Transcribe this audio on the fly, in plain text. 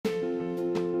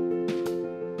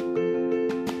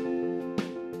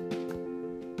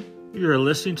You're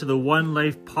listening to the One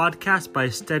Life podcast by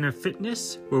Stenner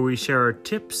Fitness, where we share our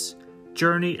tips,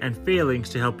 journey, and failings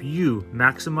to help you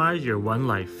maximize your one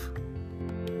life.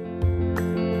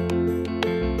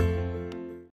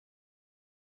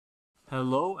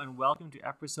 Hello and welcome to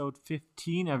episode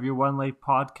 15 of your One Life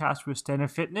podcast with Stenner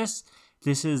Fitness.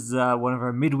 This is one of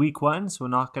our midweek ones. We're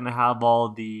not going to have all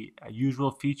the usual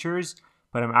features,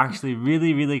 but I'm actually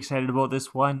really excited about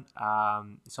this one.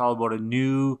 It's all about a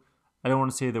new, I don't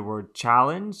want to say the word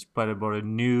challenge, but about a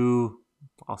new,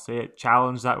 I'll say it,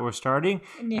 challenge that we're starting.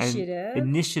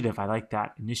 Initiative. I like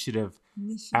that. Initiative.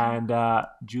 And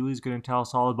Julie's going to tell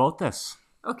us all about this.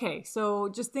 Okay, so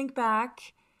just think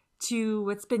back to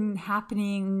what's been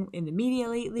happening in the media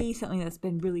lately. Something that's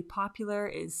been really popular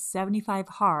is 75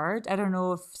 Hard. I don't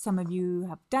know if some of you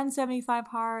have done 75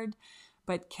 Hard,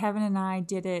 but Kevin and I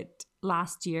did it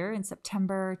last year in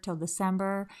September till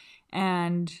December,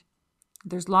 and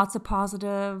there's lots of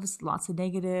positives, lots of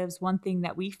negatives. One thing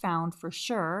that we found for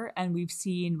sure, and we've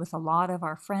seen with a lot of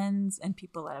our friends and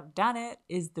people that have done it,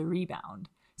 is the rebound.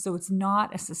 So it's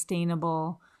not a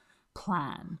sustainable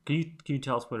plan. Can you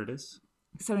tell us what it is?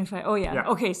 75. Oh, yeah.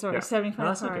 Okay, sorry. Yeah.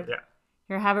 75 Hard. Okay. Yeah.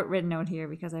 Here, I have it written out here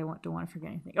because I don't want to forget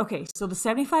anything. Okay, so the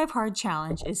 75 Hard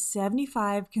Challenge is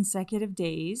 75 consecutive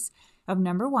days of,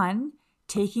 number one,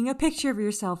 taking a picture of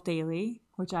yourself daily,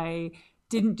 which I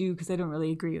didn't do because I don't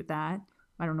really agree with that.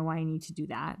 I don't know why I need to do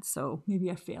that. So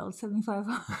maybe I failed 75.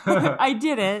 I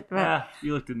did it. But... Yeah,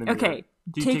 you looked in the mirror. Okay.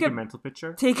 Do you take a mental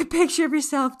picture? Take a picture of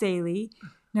yourself daily.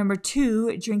 Number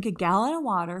two, drink a gallon of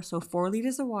water. So 4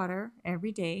 liters of water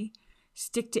every day.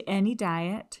 Stick to any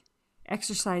diet.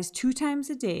 Exercise 2 times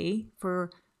a day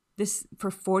for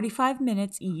 45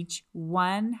 minutes each.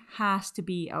 One has to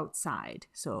be outside.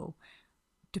 So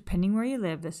depending where you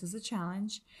live, this is a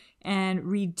challenge. And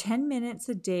read 10 minutes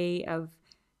a day of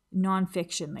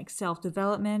nonfiction, like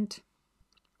self-development,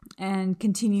 and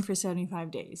continue for 75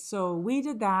 days. So we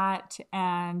did that,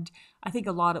 and I think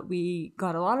we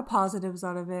got a lot of positives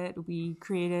out of it. We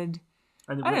created,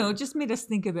 I don't know, it just made us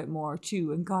think a bit more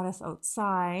too, and got us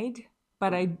outside.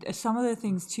 But some of the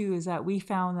things too is that we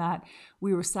found that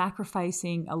we were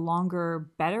sacrificing a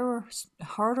longer, better,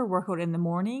 harder workout in the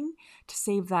morning to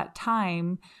save that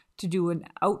time to do an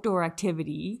outdoor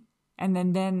activity. And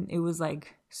then it was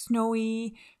like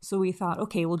snowy. So we thought,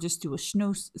 okay, we'll just do a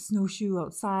snowshoe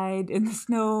outside in the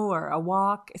snow or a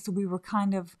walk. So we were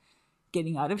kind of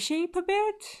getting out of shape a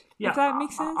bit. Yeah, if that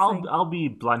makes sense. I'll be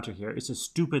blunter here. It's a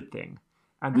stupid thing.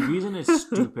 And the reason it's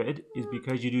stupid is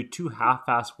because you do 2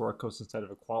 half-assed workouts instead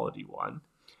of a quality one.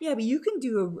 Yeah, but you can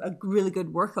do a really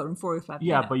good workout in 45 minutes.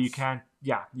 Yeah, but you can't.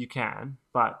 Yeah, you can.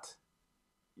 But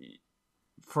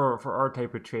for our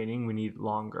type of training, we need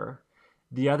longer.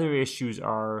 The other issues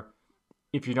are,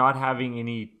 if you're not having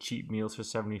any cheat meals for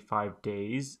 75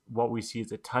 days, what we see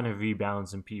is a ton of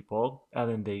rebounds in people, and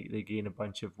then they gain a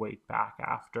bunch of weight back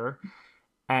after.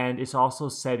 And it's also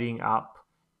setting up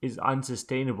is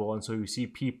unsustainable, and so you see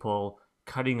people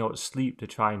cutting out sleep to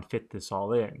try and fit this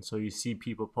all in. So you see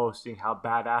people posting how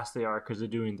badass they are because they're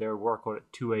doing their workout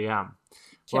at 2 a.m.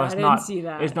 Well, I didn't see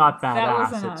that. It's not badass. That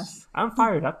wasn't us. I'm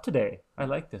fired up today. I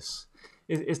like this.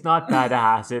 It's not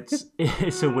badass.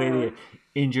 It's a way to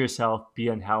injure yourself, be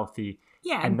unhealthy,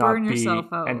 and burn yourself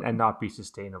out, and not be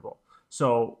sustainable.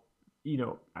 So,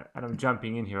 and I'm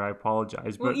jumping in here. I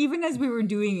apologize. Well, even as we were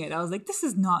doing it, I was like, this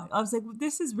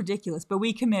is ridiculous. But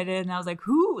we committed, and I was like,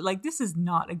 this is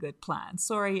not a good plan.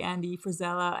 Sorry, Andy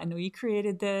Frizella. I know you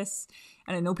created this,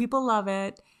 and I know people love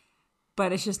it,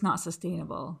 but it's just not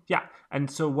sustainable. Yeah, and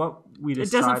so what we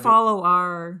decided... It doesn't follow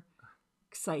our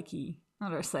psyche.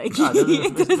 Not our psyche. No,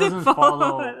 it doesn't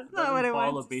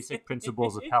follow basic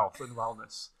principles of health and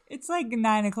wellness. It's like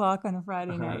 9 o'clock on a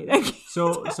Friday night.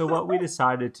 So what we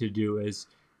decided to do is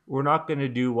we're not going to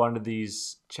do one of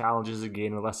these challenges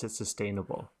again unless it's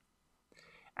sustainable.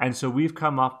 And so we've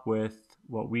come up with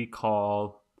what we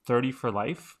call 30 for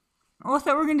life. Oh, I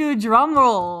thought we were going to do a drum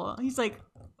roll. He's like,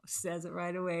 says it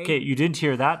right away. Okay, you didn't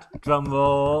hear that. Drum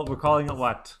roll. We're calling it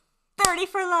what? 30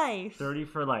 for life. 30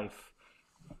 for life.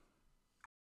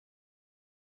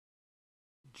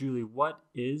 Julie, what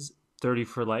is 30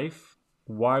 for life?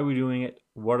 Why are we doing it?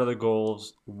 What are the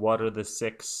goals? What are the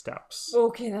 6 steps?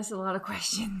 Okay, that's a lot of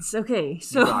questions. Okay,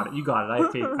 so... You got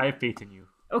it. I have faith in you.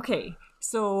 Okay,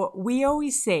 so we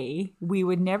always say we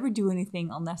would never do anything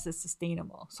unless it's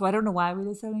sustainable. So I don't know why we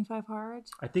did 75 Hard.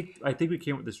 I think we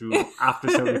came up with this rule after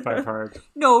 75 Hard.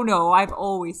 No, I've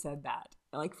always said that.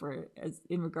 Like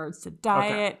in regards to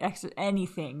diet, exercise,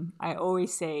 anything. I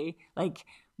always say, like,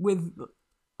 with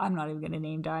I'm not even going to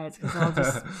name diets because I'll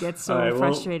just get so All right, well,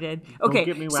 frustrated. Don't Okay,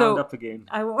 get me wound so up again.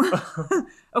 I won't.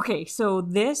 Okay, so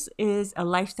this is a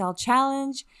lifestyle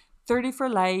challenge, 30 for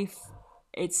life.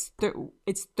 It's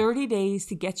 30 days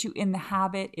to get you in the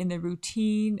habit, in the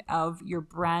routine of your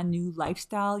brand new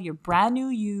lifestyle, your brand new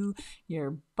you.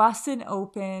 You're busting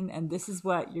open, and this is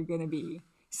what you're going to be.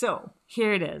 So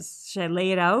here it is. Should I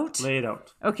lay it out? Lay it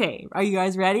out. Okay, are you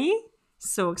guys ready?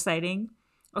 So exciting.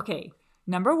 Okay,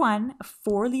 number 1,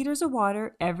 4 liters of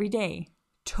water every day.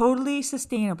 Totally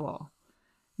sustainable.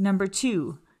 Number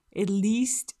 2, at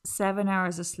least 7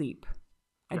 hours of sleep.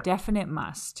 A definite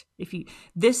must.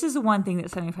 This is the one thing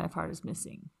that 75 Hard is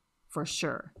missing, for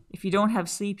sure. If you don't have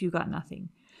sleep, you got nothing.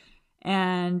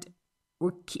 And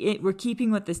we're keeping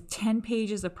with this 10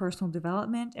 pages of personal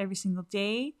development every single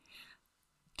day.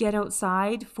 Get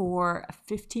outside for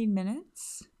 15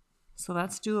 minutes. So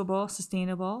that's doable,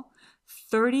 sustainable.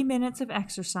 30 minutes of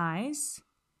exercise.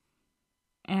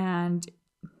 And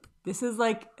this is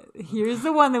here's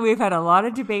the one that we've had a lot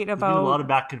of debate about. There's been a lot of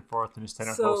back and forth in the Stenner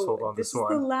household on this one.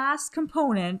 This is the last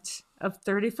component of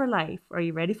 30 for life. Are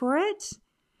you ready for it?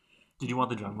 Did you want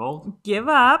the drum roll? Give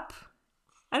up.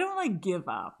 I don't like give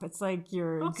up. It's like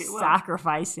you're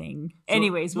sacrificing.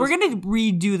 Anyways, we're going to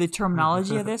redo the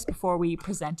terminology of this before we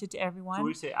present it to everyone. So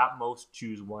we say at most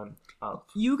choose one of.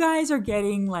 You guys are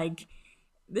getting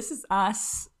this is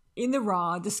us in the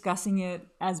raw discussing it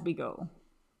as we go.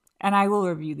 And I will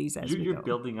review these as we go. You're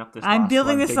building up this. I'm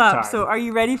building this up. Time. So are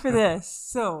you ready for this?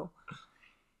 So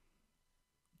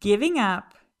giving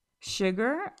up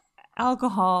sugar,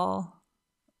 alcohol,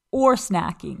 or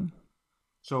snacking.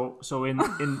 So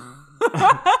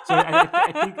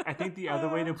I think the other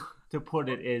way to put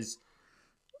it is,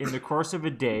 in the course of a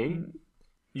day,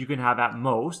 you can have at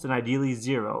most, and ideally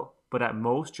 0, but at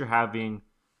most you're having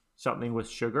something with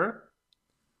sugar,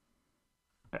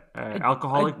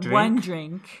 alcoholic drink, one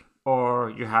drink,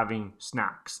 or you're having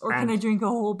snacks. Or can I drink a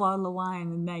whole bottle of wine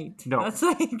a night? No, that's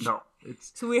no.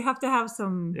 So we have to have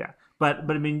some. Yeah, but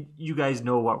I mean, you guys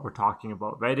know what we're talking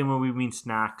about, right? And when we mean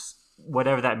snacks,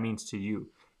 whatever that means to you.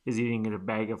 Is eating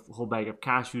a whole bag of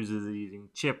cashews? Is it eating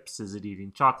chips? Is it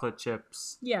eating chocolate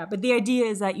chips? Yeah, but the idea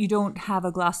is that you don't have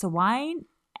a glass of wine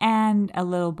and a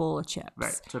little bowl of chips.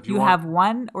 Right. So if you have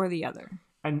one or the other.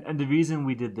 And the reason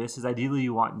we did this is ideally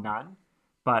you want none,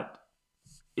 but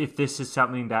if this is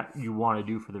something that you want to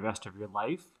do for the rest of your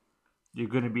life, you're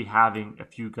going to be having a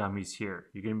few gummies here.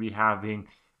 You're going to be having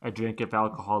a drink of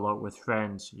alcohol out with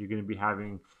friends. You're going to be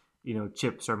having,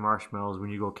 chips or marshmallows when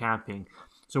you go camping.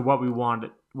 So what we want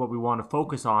to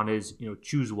focus on is,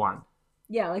 choose one.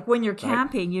 Yeah, like when you're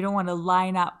camping, you don't want to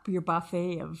line up your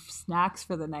buffet of snacks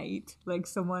for the night. Like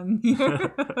someone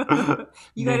here.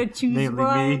 You got to choose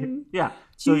one. Me. Yeah.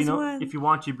 Choose one. If you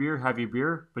want your beer, have your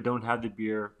beer, but don't have the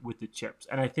beer with the chips.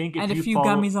 And I think if a few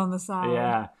gummies on the side.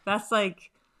 Yeah. That's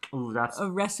that's a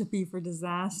recipe for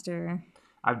disaster.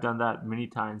 I've done that many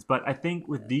times. But I think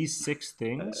with these 6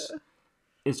 things,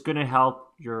 it's going to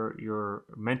help your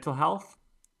mental health.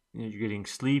 You're getting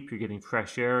sleep, you're getting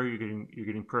fresh air, you're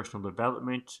getting personal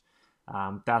development.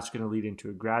 That's going to lead into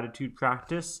a gratitude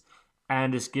practice,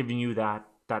 and it's giving you that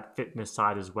fitness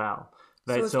side as well.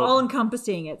 Right? So it's all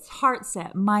encompassing. It's heart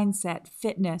set, mindset,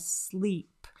 fitness,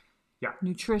 sleep,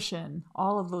 nutrition,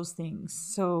 all of those things.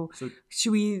 So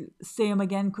should we say them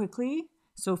again quickly?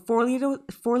 So 4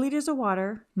 liters of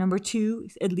water. Number 2,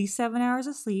 at least 7 hours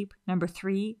of sleep. Number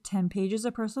 3, 10 pages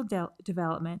of personal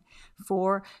development.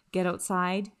 4, get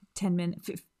outside.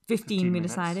 15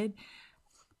 minutes decided.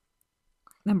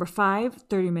 Number 5,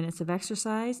 30 minutes of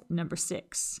exercise. Number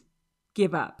 6,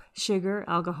 give up sugar,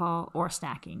 alcohol, or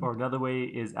snacking. Or another way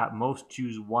is at most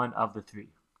choose one of the 3.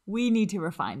 We need to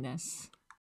refine this.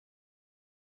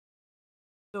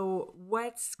 So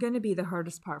what's going to be the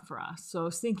hardest part for us? So I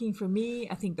was thinking for me,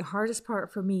 I think the hardest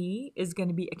part for me is going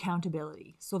to be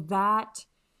accountability. So that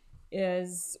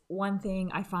is one thing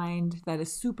I find that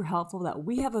is super helpful that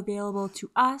we have available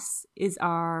to us is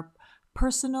our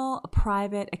personal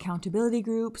private accountability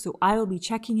group. So I will be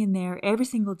checking in there every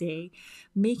single day,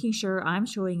 making sure I'm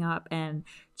showing up and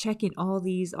checking all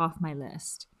these off my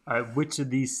list. All right, which of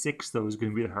these 6 though is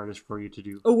going to be the hardest for you to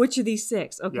do? Oh, which of these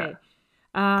 6? Okay.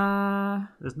 Yeah.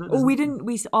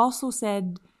 We also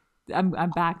said I'm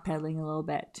backpedaling a little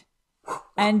bit.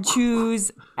 And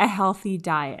choose a healthy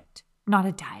diet. Not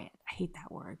a diet. I hate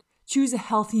that word. Choose a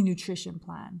healthy nutrition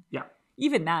plan. Yeah.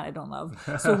 Even that I don't love.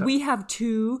 So we have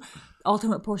 2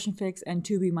 Ultimate Portion Fix and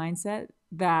Tubi Mindset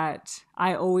that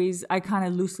I kind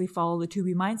of loosely follow the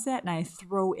Tubi Mindset, and I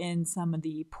throw in some of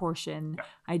the portion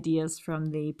ideas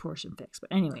from the Portion Fix.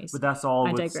 But anyways, But that's all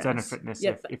I with digress. Center Fitness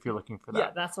if you're looking for that.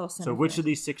 Yeah, that's all Center So which Fitness. of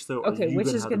these 6 though Okay, are you which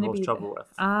going is to have the going to most be trouble with?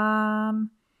 I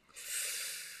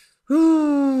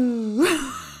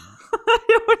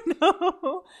don't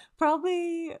know.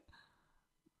 Probably,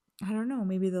 I don't know.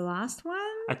 Maybe the last one.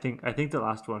 I think the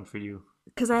last one for you.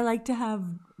 Because I like to have.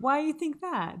 Why do you think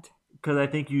that? Because I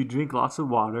think you drink lots of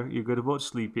water. You're good about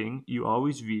sleeping. You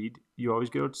always read. You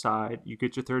always get outside. You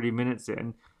get your 30 minutes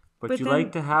in. But you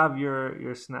like to have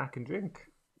your snack and drink.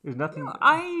 There's nothing. No,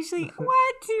 I usually.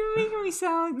 What? You're making me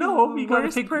sound like no, the you gotta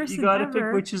worst pick. person You gotta ever.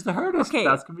 pick which is the hardest. Okay,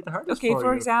 that's gonna be the hardest. Okay,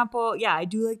 for you. example, yeah, I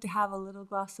do like to have a little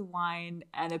glass of wine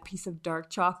and a piece of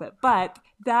dark chocolate, but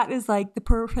that is like the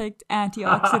perfect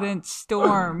antioxidant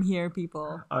storm here,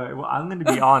 people. All right. Well, I'm gonna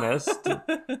be honest,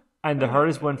 and the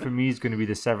hardest one for me is gonna be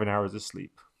the 7 hours of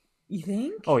sleep. You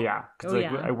think? Oh yeah, because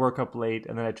yeah. I work up late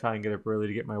and then I try and get up early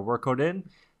to get my workout in.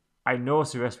 I know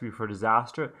it's a recipe for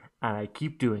disaster, and I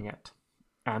keep doing it,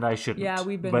 and I shouldn't. Yeah,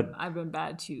 I've been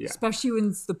bad too, especially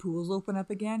when the pools open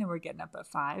up again and we're getting up at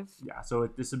 5. Yeah, so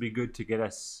this would be good to get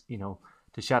us,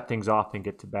 to shut things off and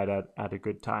get to bed at a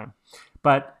good time.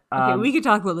 But okay, we could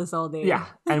talk about this all day. Yeah,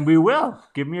 and we will.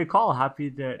 Give me a call. Happy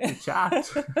to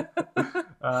chat.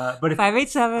 But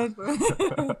 587.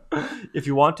 If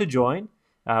you want to join,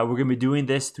 we're going to be doing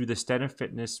this through the Stenner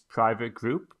Fitness private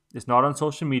group. It's not on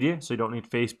social media, so you don't need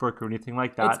Facebook or anything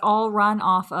like that. It's all run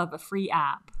off of a free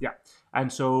app. Yeah.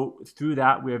 And so through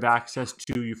that, we have access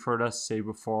to, you've heard us say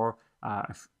before,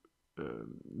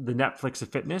 the Netflix of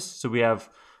fitness. So we have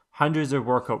hundreds of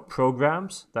workout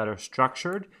programs that are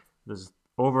structured. There's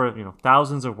over,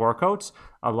 thousands of workouts.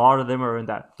 A lot of them are in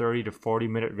that 30 to 40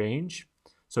 minute range.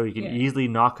 So you can easily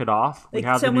knock it off. Like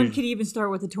someone could even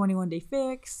start with a 21-day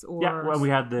fix. Or yeah, well, we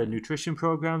have the nutrition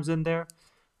programs in there.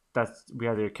 We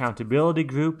have the accountability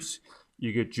groups.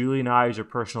 You get Julie and I as your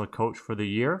personal coach for the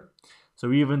year.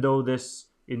 So even though this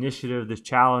initiative, this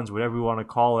challenge, whatever we want to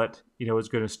call it, is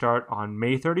going to start on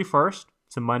May 31st.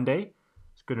 It's a Monday.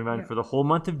 It's going to run for the whole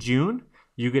month of June.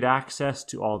 You get access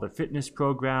to all the fitness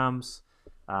programs,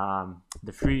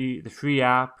 the free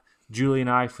app, Julie and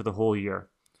I for the whole year.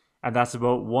 And that's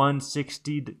about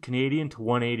 $160 Canadian to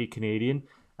 $180 Canadian,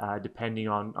 depending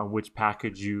on which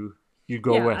package you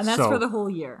go with. And that's for the whole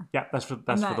year. Yeah, that's for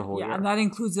the whole year. Yeah, and that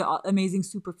includes the amazing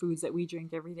superfoods that we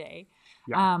drink every day.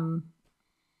 Yeah.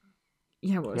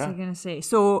 What was I going to say?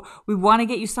 So we want to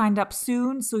get you signed up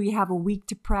soon so you have a week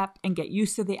to prep and get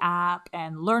used to the app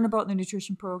and learn about the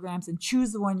nutrition programs and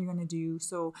choose the one you're going to do.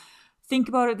 So think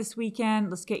about it this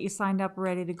weekend. Let's get you signed up,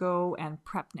 ready to go, and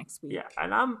prep next week. Yeah,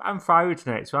 and I'm fired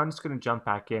tonight, so I'm just going to jump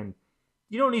back in.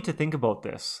 You don't need to think about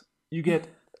this. You get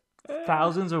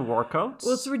thousands of workouts.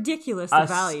 Well, it's ridiculous, the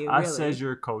value, really. Us as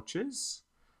your coaches.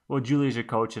 Well, Julie's your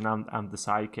coach, and I'm the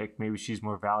sidekick. Maybe she's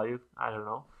more value. I don't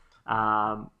know.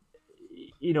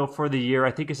 For the year,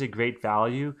 I think it's a great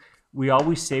value. We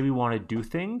always say we want to do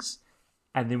things,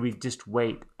 and then we just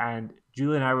wait. And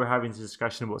Julie and I were having this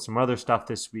discussion about some other stuff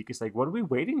this week. It's like, what are we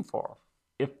waiting for?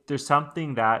 If there's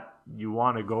something that you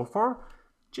want to go for,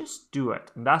 just do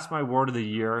it. And that's my word of the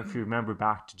year. If you remember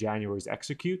back to January's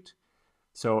execute.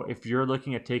 So if you're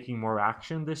looking at taking more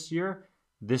action this year,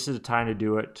 this is the time to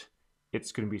do it.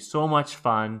 It's going to be so much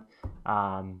fun.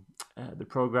 The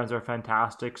programs are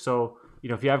fantastic. So,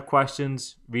 if you have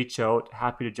questions, reach out.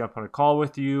 Happy to jump on a call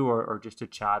with you or just to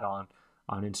chat on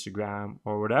Instagram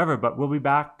or whatever. But we'll be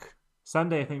back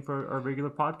Sunday, I think, for our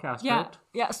regular podcast. Yeah. Right?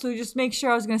 Yeah. So just make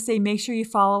sure you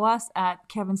follow us at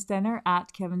Kevin Stenner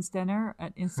at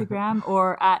Instagram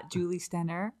or at Julie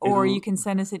Stenner. Or you can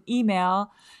send us an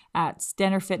email at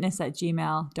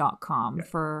stennerfitness@gmail.com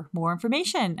for more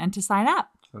information and to sign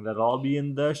up. And that'll all be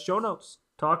in the show notes.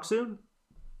 Talk soon.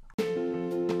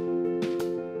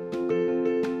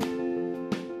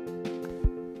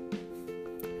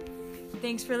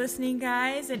 Thanks for listening,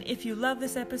 guys. And if you love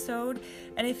this episode,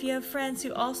 and if you have friends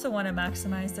who also want to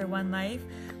maximize their one life,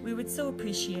 we would so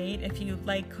appreciate if you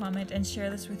like, comment, and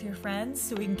share this with your friends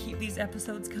so we can keep these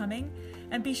episodes coming.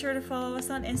 And be sure to follow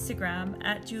us on Instagram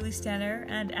at Julie Stenner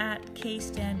and at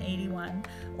KSten81,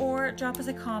 or drop us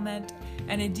a comment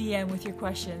and a DM with your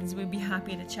questions. We'd be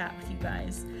happy to chat with you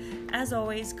guys. As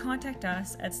always, contact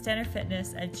us at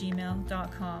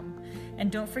stennerfitness@gmail.com.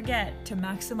 And don't forget to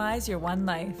maximize your one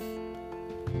life.